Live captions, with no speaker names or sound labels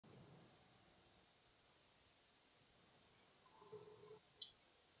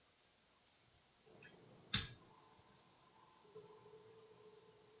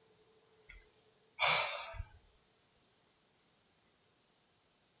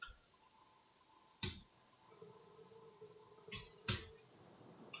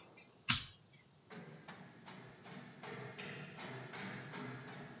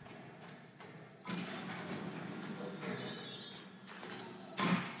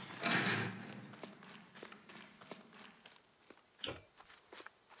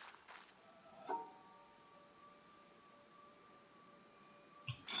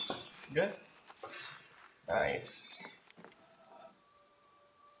Good? Nice.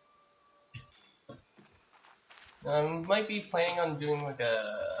 Might be planning on doing like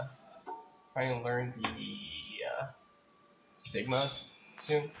trying to learn the Sigma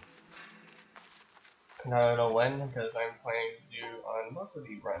soon. I don't know when, because I'm planning to do on most of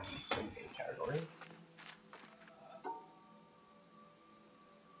the runs in the category.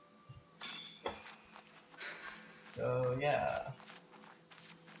 So yeah.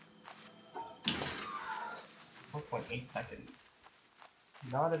 4.8 seconds.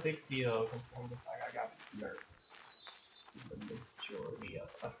 Not a big deal considering the fact I got nerfs the majority of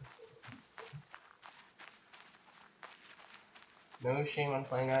episodes. No shame on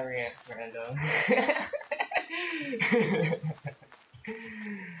playing on random.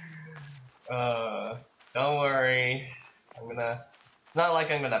 Don't worry. It's not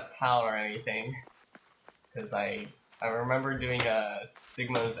like I'm gonna pal or anything. Because I remember doing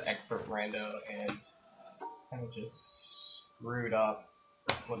Sigma's expert rando and kind of just screwed up.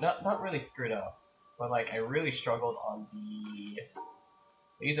 Well, not really screwed up, but like I really struggled on the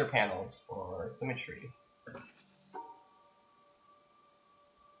laser panels for symmetry.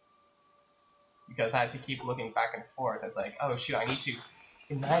 Because I had to keep looking back and forth. I was like, oh shoot, I need to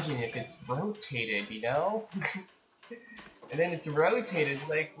imagine if it's rotated, you know? And then it's rotated, it's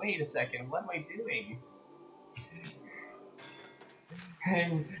like, wait a second, what am I doing?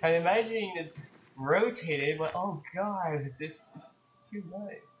 And I'm imagining it's rotated, but oh god, it's too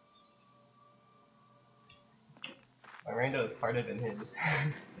much. My rando is harder than his.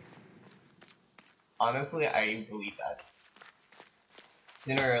 Honestly, I believe that.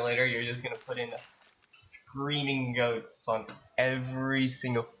 Sooner or later, you're just gonna put in screaming goats on every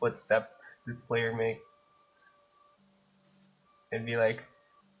single footstep this player makes. And be like,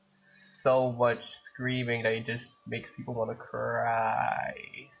 so much screaming that it just makes people want to cry.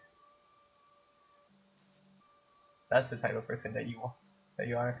 That's the type of person that you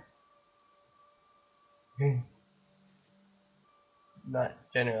are. Not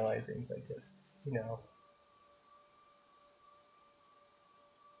generalizing, but just, you know.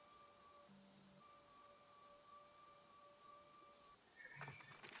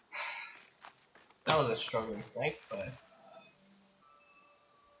 That was a struggling snipe, but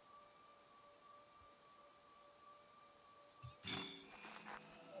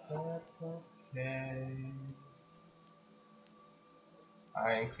that's okay.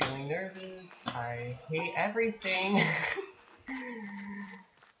 I'm feeling nervous. I hate everything.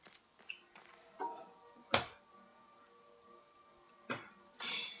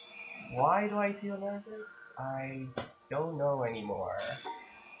 Why do I feel nervous? I don't know anymore.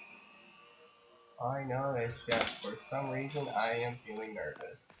 I know it's just for some reason I am feeling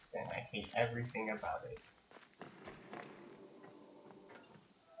nervous and I hate everything about it.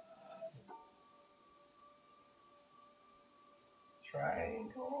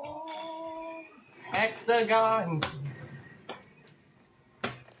 Triangles, hexagons.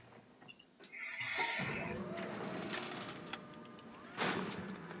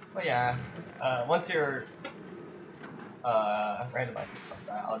 But yeah, once your randomizer comes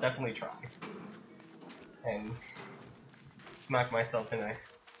out, I'll definitely try and smack myself in a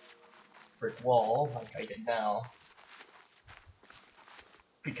brick wall like I did now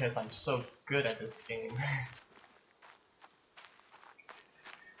because I'm so good at this game.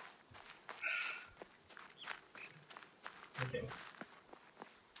 Okay.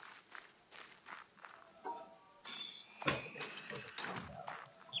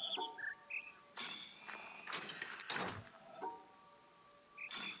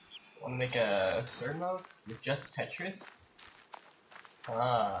 Want to make a third mode with just Tetris?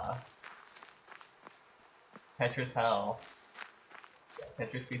 Ah. Tetris hell. Yeah,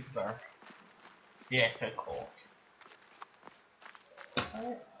 Tetris pieces are difficult.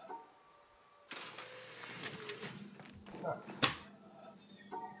 Not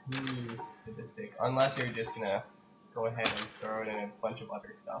too sadistic. Unless you're just gonna go ahead and throw it in a bunch of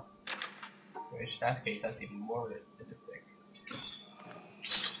other stuff. Which, in that case, that's even more sadistic.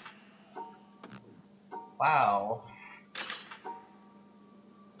 Wow.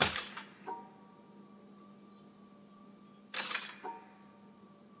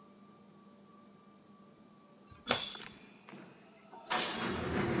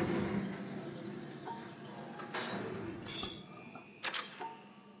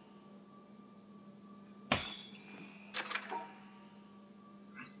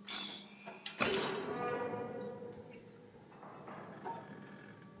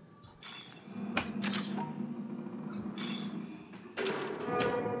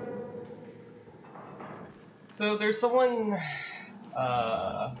 So there's someone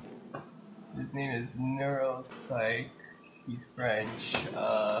His name is Neuropsych. He's French.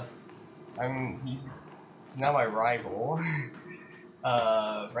 He's not my rival.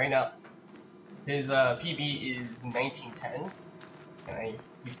 Right now, his PB is 1910, and I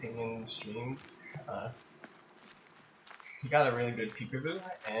keep seeing in streams. He got a really good peekaboo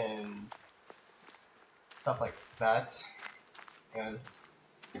and stuff like that. And it's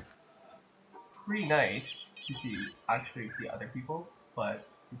pretty nice to actually see other people, but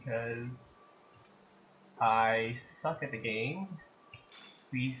because I suck at the game,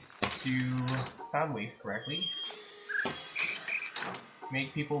 please do sound waves correctly.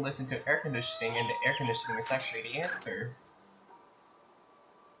 Make people listen to air conditioning, and the air conditioning is actually the answer.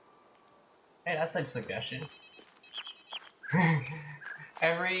 Hey, that's a suggestion.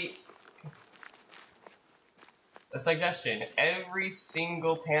 A suggestion, every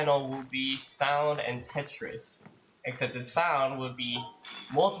single panel will be sound and Tetris, except the sound will be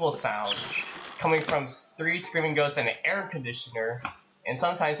multiple sounds coming from 3 screaming goats and an air conditioner, and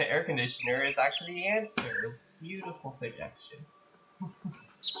sometimes the air conditioner is actually the answer. Beautiful suggestion. Oh,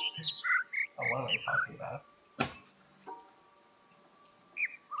 what am I talking about?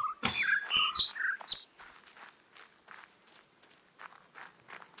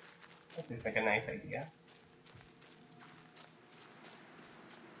 That seems like a nice idea.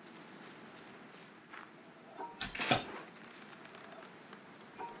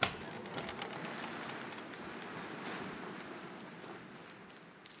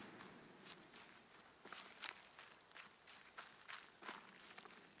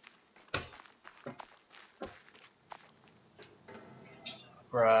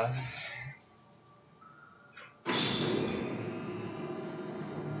 Bruh.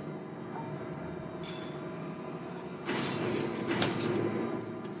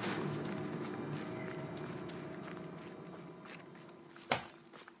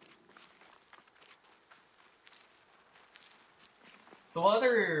 So what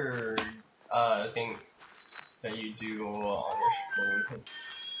other things that you do on your stream? Because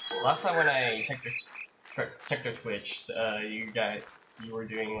last time when I checked your Twitch, you were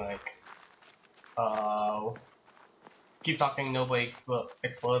doing like keep talking, nobody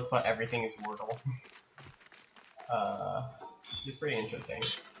explodes, but everything is Wordle. It's pretty interesting.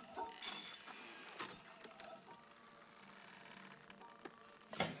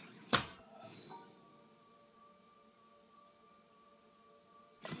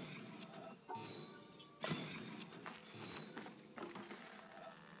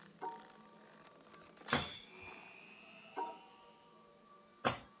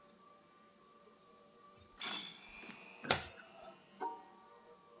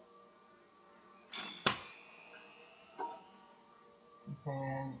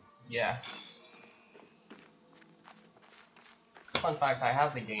 And yes. Fun fact, I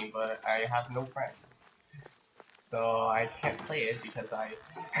have the game, but I have no friends. So I can't play it because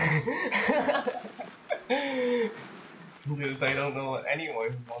because I don't know anyone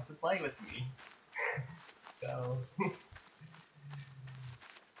who wants to play with me. So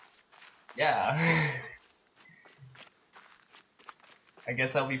yeah. I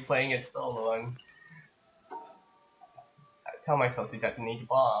guess I'll be playing it solo and I tell myself to detonate a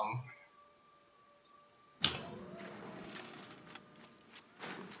bomb.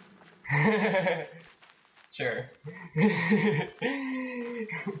 Sure. You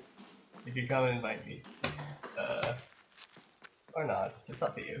can come and invite me. Or not. It's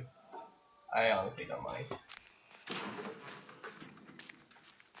up to you. I honestly don't mind.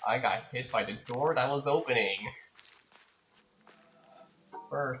 I got hit by the door that was opening.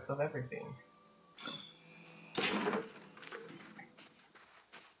 First of everything.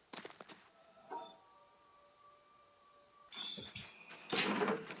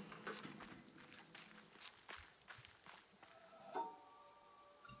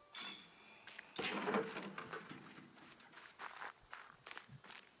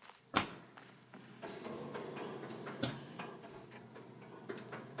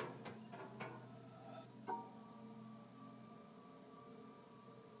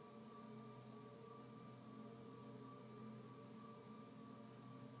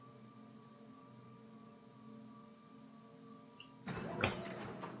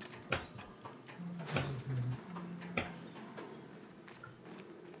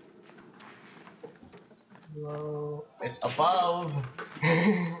 Hello. It's above.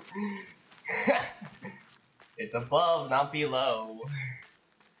 It's above, not below.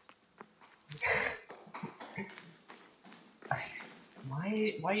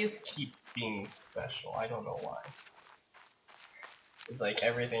 Why is keep being special? I don't know why. It's like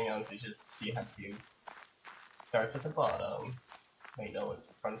everything else is just you have to starts at the bottom. Wait, no,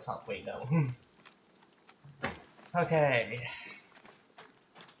 it's from the top. Wait, no. Okay.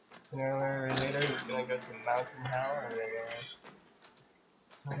 Sooner or later, we're gonna go to Mountain Hell, and then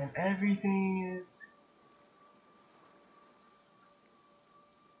so then everything is.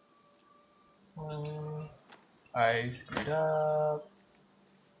 I screwed up.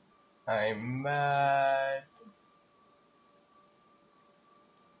 I'm mad.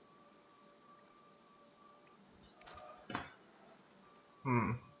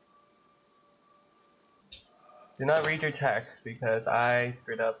 Do not read your text because I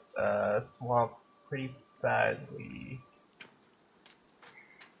screwed up swamp pretty badly.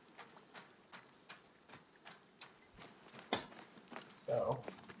 So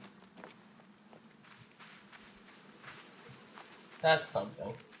that's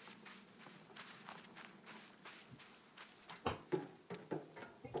something.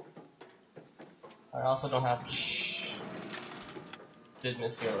 I also don't have. Did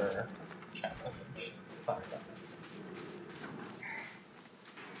miss your chat message. Sorry about that.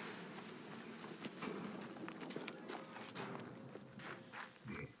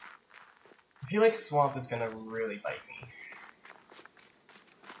 I feel like swamp is gonna really bite me.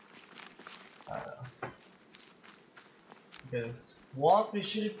 I don't know. Because swamp, it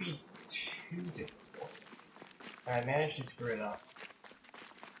shouldn't be too difficult. I managed to screw it up.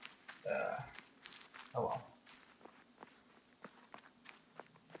 Oh well.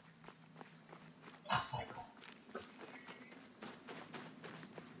 Top cycle.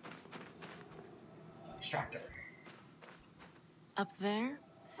 Extractor. Up there,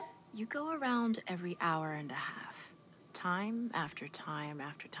 you go around every hour and a half. Time after time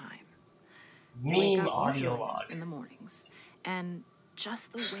after time. You wake Meme up audio usually log. in the mornings, and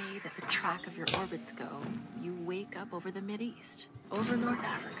just the way that the track of your orbits go, you wake up over the Mideast, over North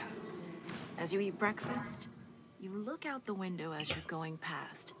Africa. As you eat breakfast, you look out the window as you're going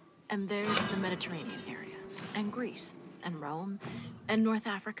past, and there's the Mediterranean area, and Greece, and Rome, and North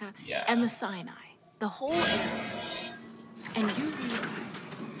Africa, and the Sinai, the whole area. And you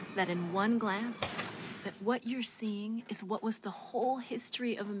realize that in one glance, that what you're seeing is what was the whole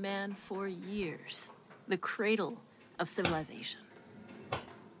history of man for years, the cradle of civilization.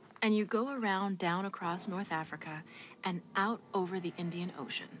 And you go around down across North Africa and out over the Indian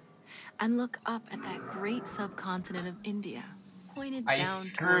Ocean and look up at that great subcontinent of India, pointed down. I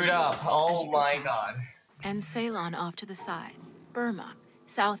screwed up. Oh my god. And Ceylon off to the side, Burma,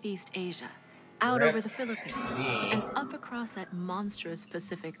 Southeast Asia, out over the Philippines, and up across that monstrous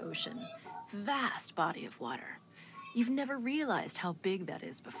Pacific Ocean. Vast body of water. You've never realized how big that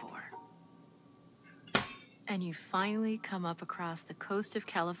is before. And you finally come up across the coast of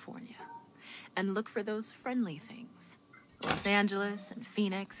California and look for those friendly things. Los Angeles and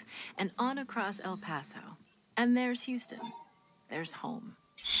Phoenix and on across El Paso. And there's Houston. There's home.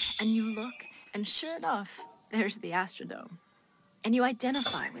 And you look, and sure enough, there's the Astrodome. And you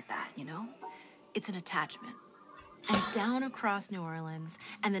identify with that, you know? It's an attachment. And down across New Orleans,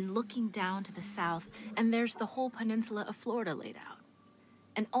 and then looking down to the south, and there's the whole peninsula of Florida laid out.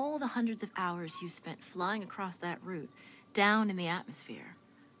 And all the hundreds of hours you spent flying across that route, down in the atmosphere,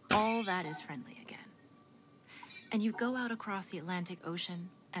 all that is friendly again. And you go out across the Atlantic Ocean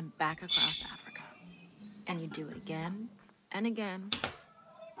and back across Africa. And you do it again, and again,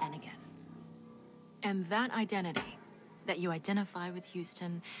 and again. And that identity, that you identify with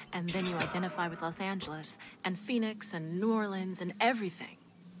Houston, and then you identify with Los Angeles, and Phoenix, and New Orleans, and everything.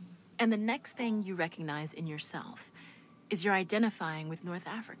 And the next thing you recognize in yourself is you're identifying with North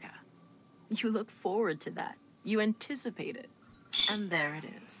Africa. You look forward to that. You anticipate it. And there it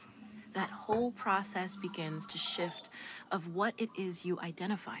is. That whole process begins to shift of what it is you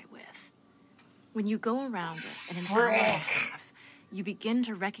identify with. When you go around it in an hour and a half, you begin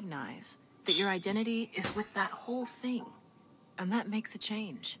to recognize that your identity is with that whole thing. And that makes a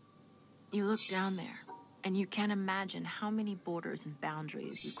change. You look down there, and you can't imagine how many borders and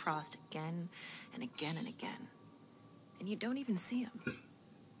boundaries you crossed again and again and again. And you don't even see them.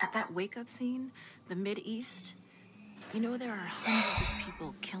 At that wake-up scene, the Mideast, you know there are hundreds of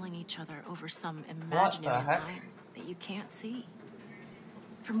people killing each other over some imaginary line that you can't see.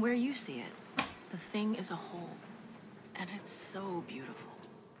 From where you see it, the thing is a whole, and it's so beautiful.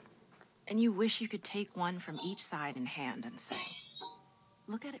 And you wish you could take one from each side in hand and say,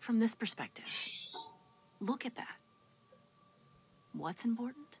 look at it from this perspective. Look at that. What's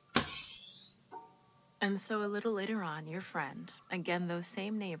important? And so a little later on, your friend, again those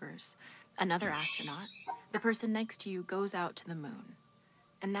same neighbors, another astronaut, the person next to you goes out to the moon.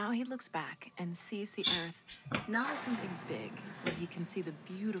 And now he looks back and sees the Earth not as something big, where he can see the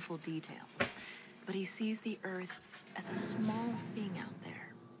beautiful details, but he sees the Earth as a small thing out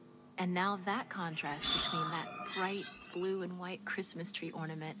there. And now that contrast between that bright blue and white Christmas tree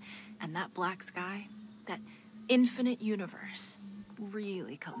ornament and that black sky, that infinite universe,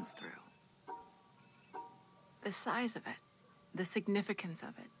 really comes through. The size of it, the significance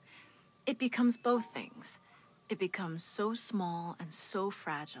of it, it becomes both things. It becomes so small and so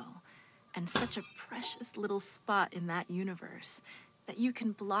fragile, and such a precious little spot in that universe that you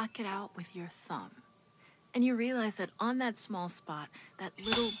can block it out with your thumb. And you realize that on that small spot, that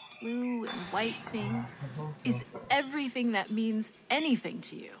little blue and white thing is everything that means anything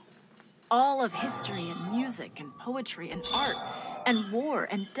to you. All of history and music and poetry and art and war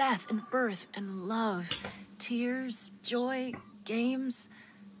and death and birth and love, tears, joy, games,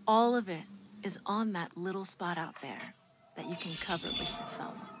 all of it is on that little spot out there that you can cover with your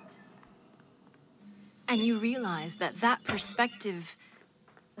thumb. And you realize that that perspective,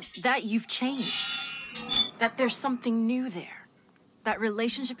 that you've changed, that there's something new there. That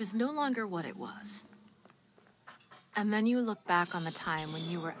relationship is no longer what it was. And then you look back on the time when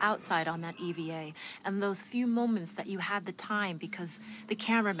you were outside on that EVA and those few moments that you had the time because the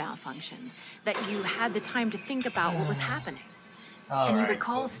camera malfunctioned, that you had the time to think about what was happening. And you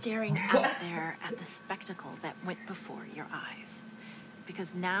recall staring out there at the spectacle that went before your eyes.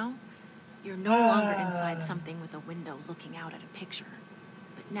 Because now, you're no longer inside something with a window looking out at a picture.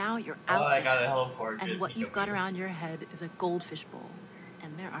 But now you're out there, and what you've got around your head is a goldfish bowl.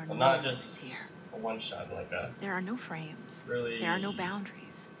 And there are no limits here. A one-shot like that. There are no frames. Really, there are no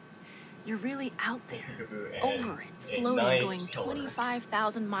boundaries. You're really out there, over it, floating, nice going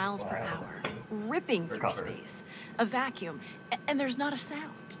 25,000 miles per hour, ripping through space, a vacuum, and there's not a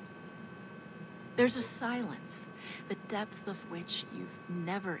sound. There's a silence, the depth of which you've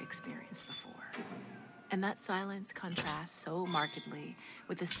never experienced before. And that silence contrasts so markedly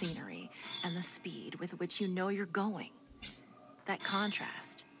with the scenery and the speed with which you know you're going. That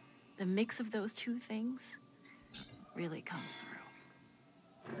contrast, the mix of those two things, really comes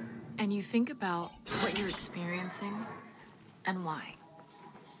through. And you think about what you're experiencing and why.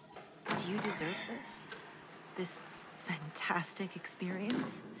 Do you deserve this? This fantastic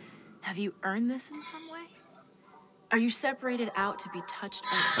experience? Have you earned this in some way? Are you separated out to be touched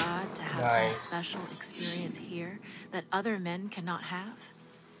by God to have some special experience here that other men cannot have?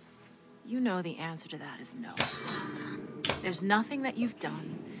 You know the answer to that is no. There's nothing that you've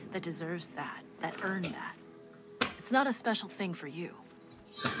done that deserves that earned that. It's not a special thing for you.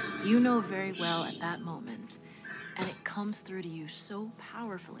 You know very well at that moment, and it comes through to you so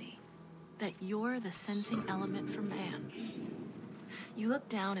powerfully that you're the sensing element for man. You look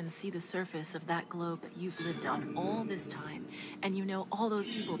down and see the surface of that globe that you've lived on all this time, and you know all those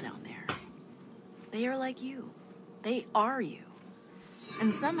people down there. They are like you. They are you.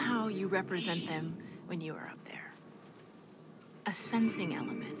 And somehow you represent them when you are up there. A sensing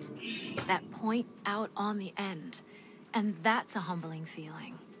element, that point out on the end. And that's a humbling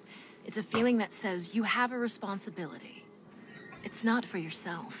feeling. It's a feeling that says you have a responsibility. It's not for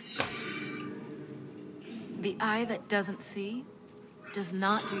yourself. The eye that doesn't see does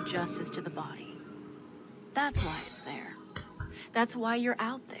not do justice to the body. That's why it's there. That's why you're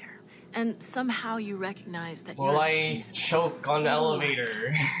out there. And somehow you recognize that you're I choke on the elevator.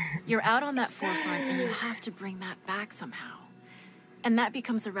 You're out on that forefront and you have to bring that back somehow. And that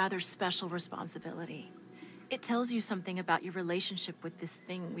becomes a rather special responsibility. It tells you something about your relationship with this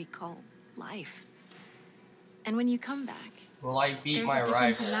thing we call life. And when you come back, there's a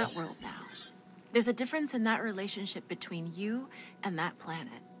difference in that world now. There's a difference in that relationship between you and that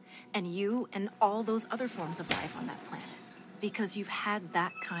planet, and you and all those other forms of life on that planet, because you've had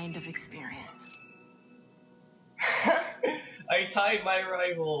that kind of experience. I tied my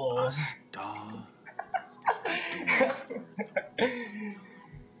rival. A star.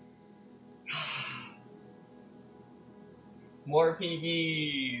 More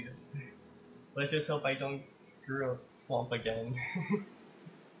PBs. Let's just hope I don't screw up the swamp again.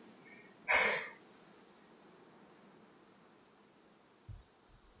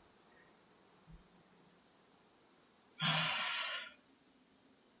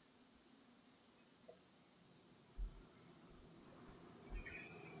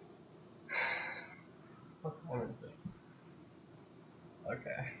 What time is it?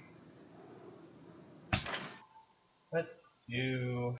 Okay. Let's do